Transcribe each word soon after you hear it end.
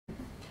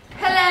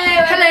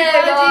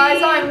Hi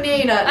guys, I'm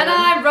Nina. And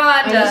I'm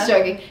Randa. I'm just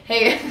joking.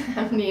 Hey,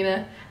 I'm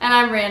Nina. And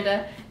I'm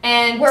Randa.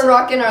 And we're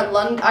rocking our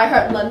I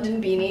Heart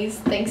London beanies.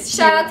 Thanks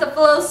shout out to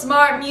Flo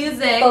Smart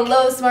Music.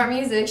 Flo Smart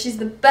Music, she's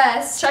the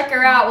best. Check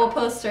her out, we'll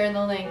post her in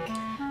the link.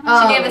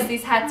 She gave us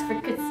these hats for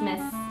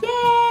Christmas.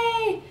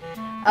 Yay!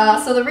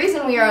 So the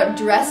reason we are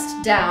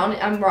dressed down,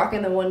 I'm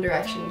rocking the One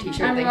Direction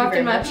t-shirt. I'm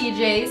rocking my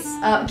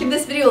PJs. Give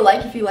this video a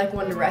like if you like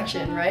One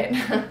Direction, right?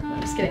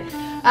 I'm just kidding.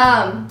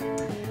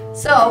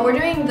 So we're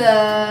doing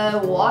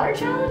the water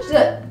challenge?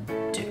 The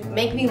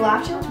make me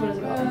laugh challenge? What is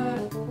it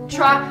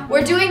called?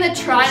 We're doing the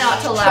try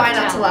not to laugh challenge. Try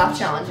not to laugh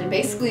challenge. And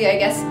basically, I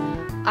guess,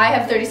 I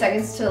have 30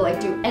 seconds to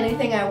like do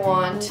anything I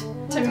want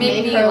to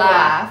make me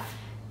laugh.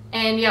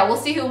 And yeah, we'll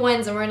see who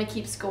wins and we're gonna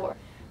keep score.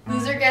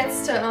 Loser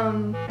gets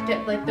to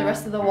get like the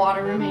rest of the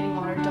remaining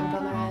water dumped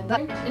on their head.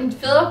 And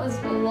fill up is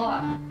a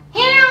lot.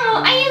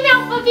 Hello, I am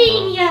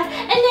Alphavania,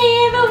 and I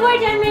have a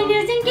word on my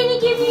nose. I'm gonna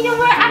give you the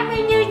word on my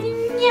nose.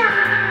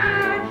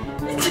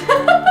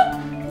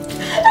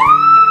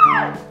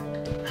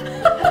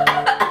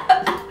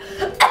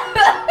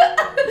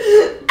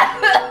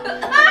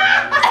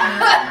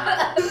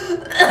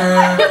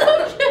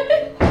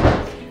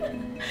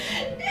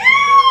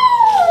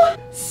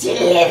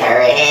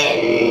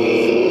 Slytherin!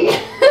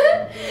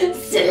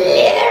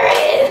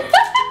 Slytherin!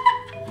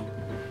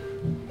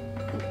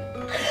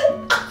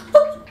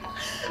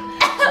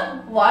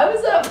 Why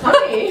was that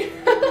funny?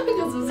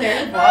 Because it was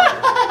Harry Potter.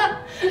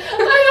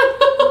 I don't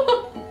know.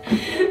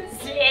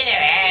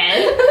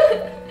 Slytherin!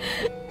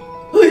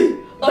 Hi,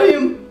 I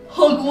am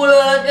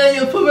Hogwarts, I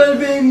am from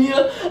Albania,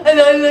 and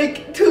I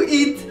like to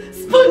eat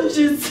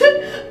sponges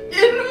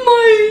in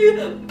my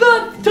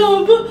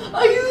bathtub.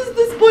 I use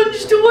the sponge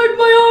to wipe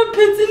my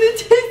armpits and it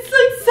tastes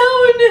like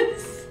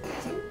sourness.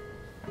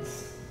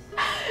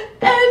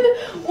 And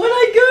when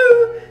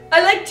I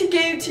like to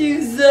go to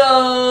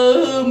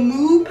the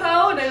moo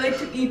pound. I like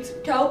to eat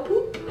cow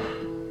poop.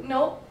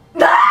 No.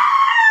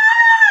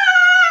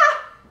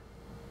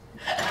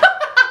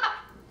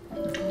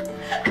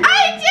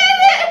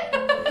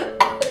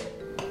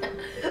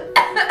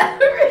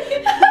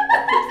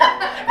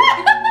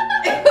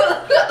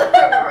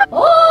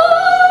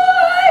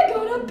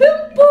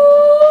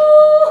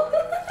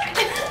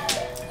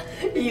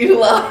 You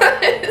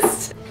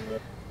lost.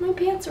 My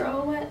pants are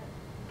all wet.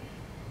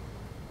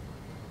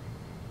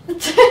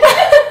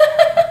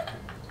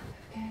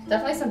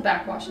 Definitely some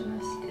backwash in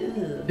this.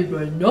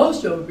 When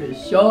Nossover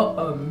saw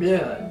a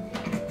man,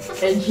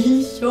 and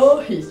he saw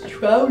his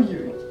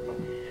trousers,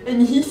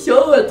 and he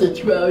saw the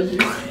trousers.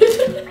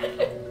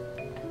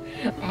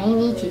 I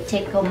need to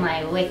tickle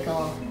my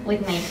wickle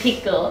with my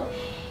pickle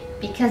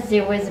because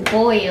there was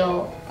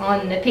boil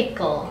on the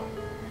pickle.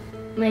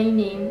 My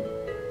name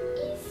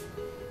is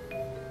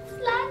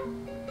Slut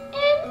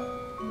and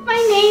my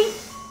name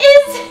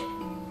is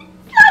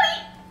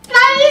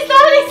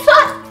Slutty.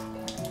 Slut.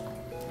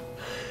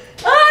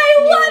 I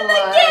won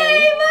the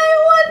game!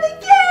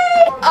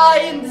 I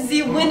am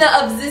the winner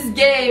of this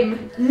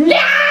game. No!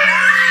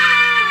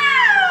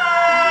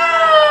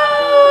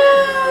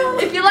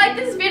 If you like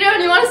this video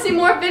and you want to see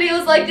more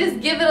videos like this,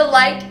 give it a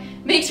like.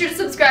 Make sure to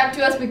subscribe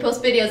to us. We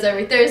post videos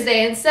every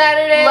Thursday and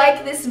Saturday.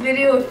 Like this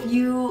video if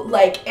you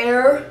like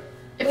air.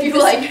 If you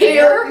like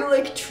air. If you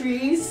like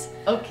trees.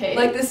 Okay.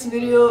 Like this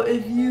video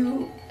if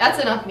you That's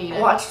enough, Nina.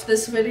 watched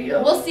this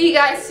video. We'll see you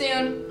guys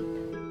soon.